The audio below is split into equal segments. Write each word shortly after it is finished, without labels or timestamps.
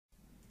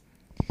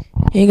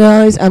Hey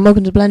guys, and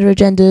welcome to Blender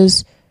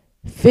Agenda's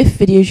 5th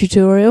video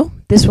tutorial.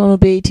 This one will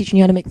be teaching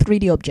you how to make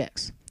 3D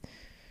objects.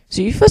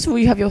 So first of all,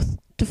 you have your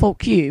default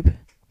cube.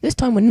 This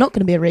time we're not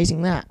going to be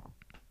erasing that.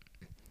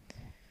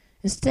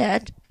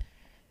 Instead,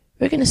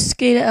 we're going to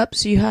scale it up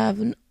so you have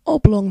an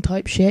oblong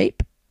type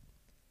shape.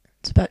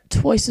 It's about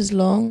twice as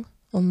long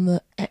on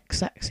the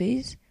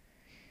x-axis.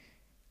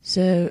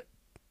 So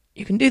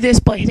you can do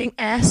this by hitting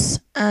S,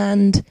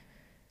 and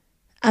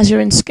as you're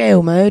in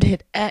scale mode,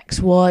 hit X,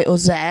 Y or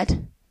Z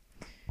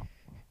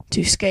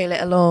to scale it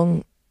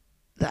along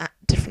the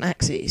different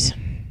axes.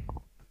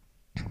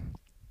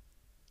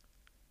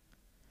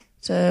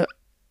 So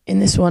in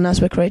this one, as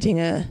we're creating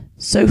a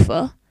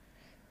sofa,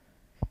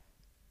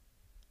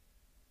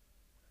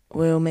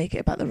 we'll make it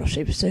about the rough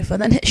shape of a sofa.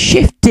 Then hit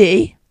Shift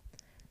D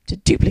to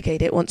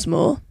duplicate it once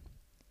more.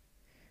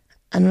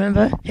 And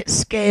remember, hit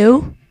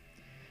scale,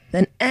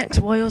 then X,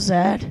 Y or Z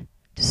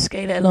to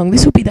scale it along.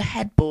 This will be the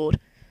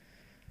headboard.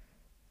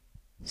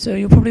 So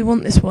you'll probably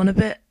want this one a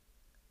bit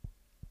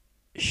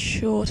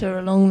shorter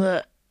along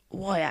the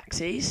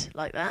y-axis,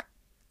 like that.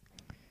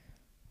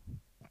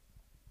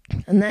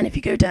 And then if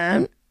you go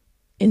down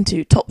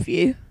into top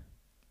view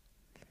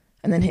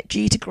and then hit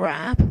G to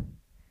grab,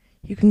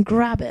 you can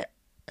grab it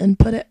and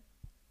put it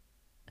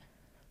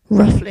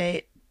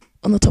roughly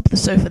on the top of the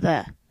sofa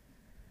there.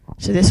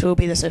 So this will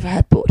be the sofa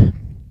headboard.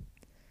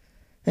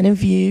 Then in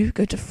view,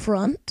 go to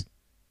front,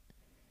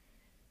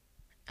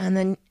 and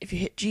then if you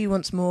hit G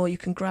once more, you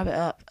can grab it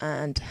up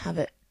and have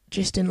it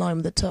just in line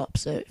with the top,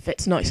 so it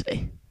fits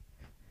nicely.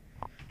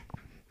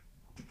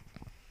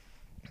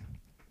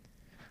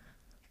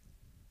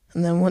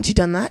 And then once you've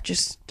done that,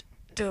 just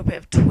do a bit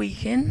of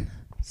tweaking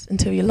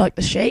until you like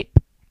the shape.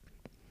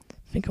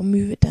 I think I'll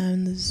move it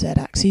down the Z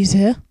axis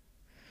here.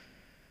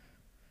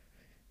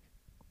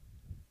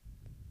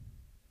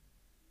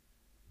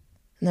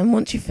 And then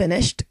once you've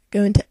finished,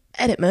 go into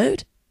edit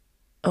mode.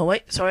 Oh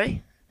wait,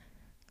 sorry,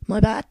 my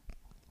bad.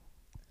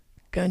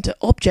 Go into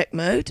object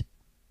mode.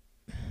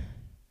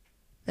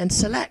 Then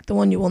select the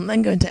one you want,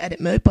 then go into edit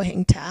mode by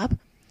hitting tab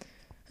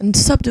and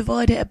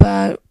subdivide it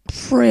about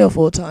 3 or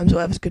 4 times,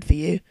 whatever's good for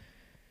you,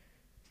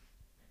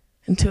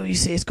 until you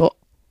see it's got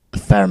a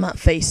fair amount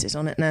of faces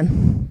on it.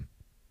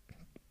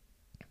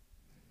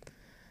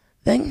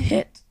 Then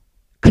hit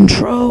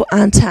Control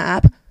and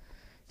Tab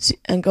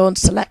and go on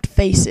select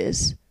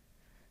faces.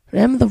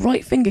 Remember the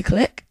right finger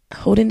click,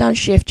 holding down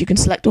Shift, you can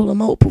select all the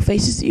multiple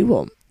faces that you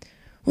want.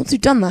 Once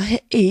you've done that,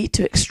 hit E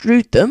to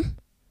extrude them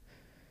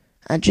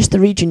and just the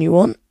region you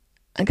want,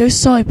 and go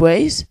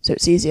sideways so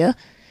it's easier.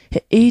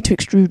 Hit E to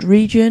extrude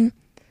region,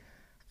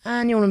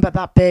 and you want them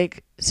about that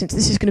big since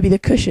this is going to be the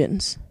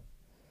cushions.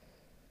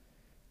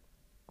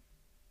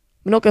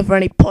 We're not going for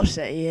any posh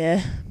set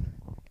here,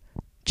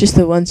 just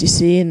the ones you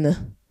see in the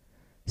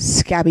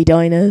scabby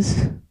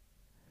diners.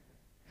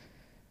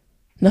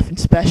 Nothing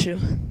special,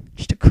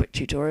 just a quick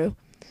tutorial.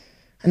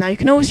 And now you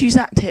can always use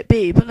that to hit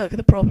B, but look at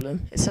the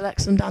problem, it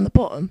selects them down the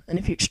bottom, and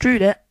if you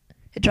extrude it,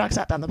 it drags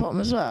that down the bottom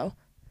as well.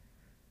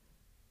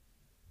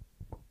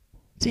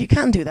 So you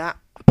can do that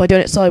by doing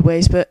it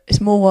sideways, but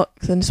it's more work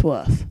than it's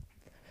worth.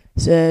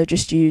 So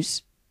just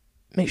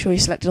make sure you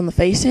select it on the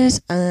faces,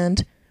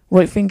 and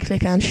right finger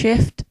click and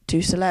Shift to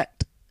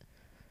select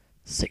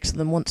 6 of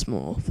them once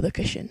more for the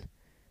cushion.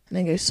 And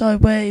then go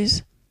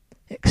sideways,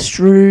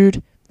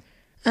 extrude,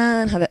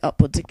 and have it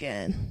upwards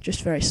again,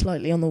 just very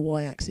slightly on the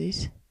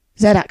y-axis.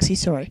 Z-axis,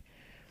 sorry.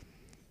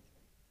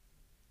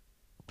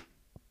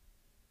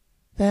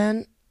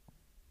 Then,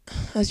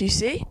 as you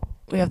see,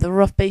 we have the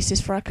rough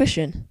basis for our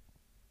cushion.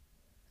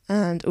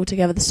 And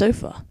altogether the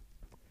sofa.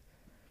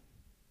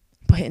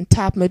 By hitting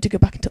tab mode to go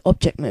back into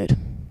object mode.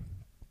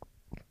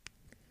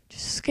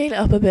 Just scale it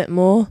up a bit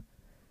more.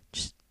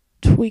 Just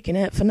tweaking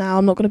it. For now,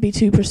 I'm not going to be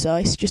too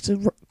precise. Just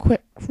a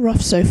quick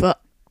rough sofa.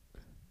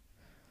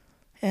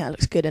 Yeah, it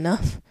looks good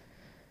enough.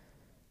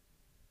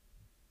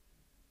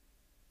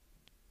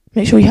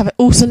 Make sure you have it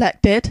all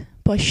selected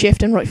by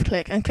Shift and right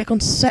click and click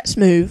on Set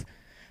Smooth.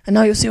 And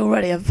now you'll see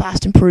already a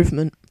vast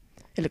improvement.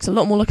 It looks a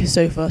lot more like a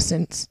sofa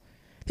since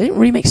they didn't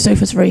really make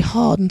sofas very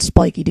hard and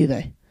spiky, do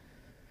they?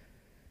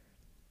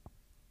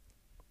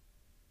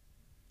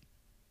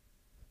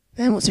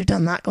 Then once you've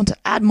done that, go on to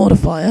Add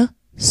Modifier,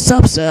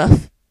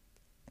 Subsurf,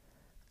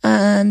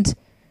 and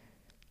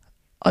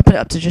I put it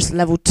up to just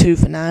level 2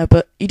 for now,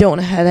 but you don't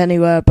want to head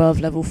anywhere above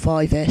level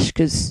 5-ish,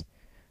 because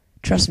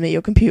trust me,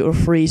 your computer will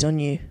freeze on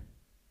you,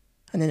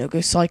 and then it'll go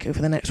psycho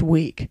for the next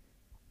week,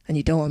 and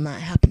you don't want that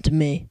to happen to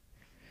me.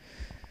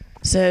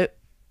 So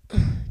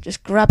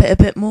just grab it a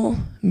bit more,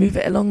 move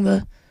it along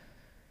the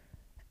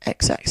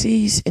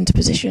x-axis into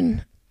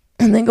position,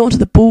 and then go onto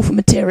the ball for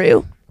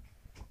material,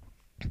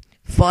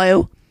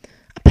 file,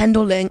 append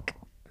or link,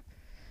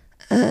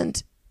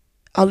 and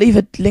I'll leave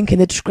a link in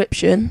the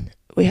description.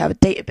 We have a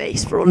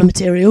database for all the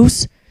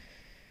materials.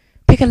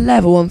 Pick a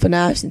level one for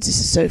now since it's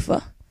a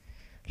sofa.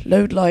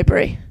 Load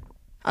library.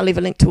 I'll leave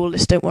a link to all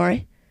this, don't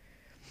worry.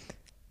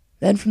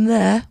 Then from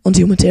there, onto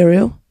your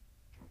material.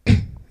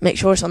 Make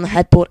sure it's on the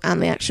headboard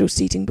and the actual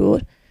seating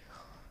board.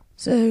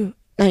 So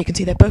now you can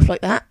see they're both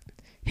like that.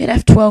 hit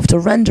F12 to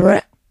render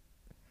it,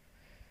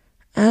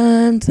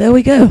 and there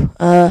we go,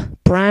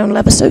 brown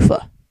leather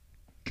sofa.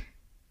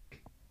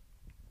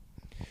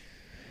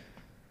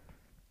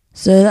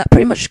 So that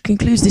pretty much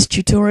concludes this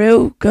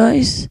tutorial,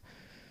 guys.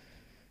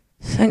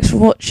 Thanks for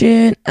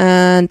watching,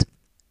 and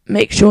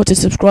make sure to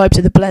subscribe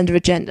to the Blender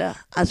Agenda,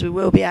 as we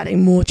will be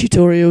adding more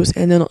tutorials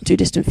in the not too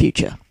distant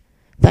future.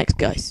 Thanks,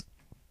 guys.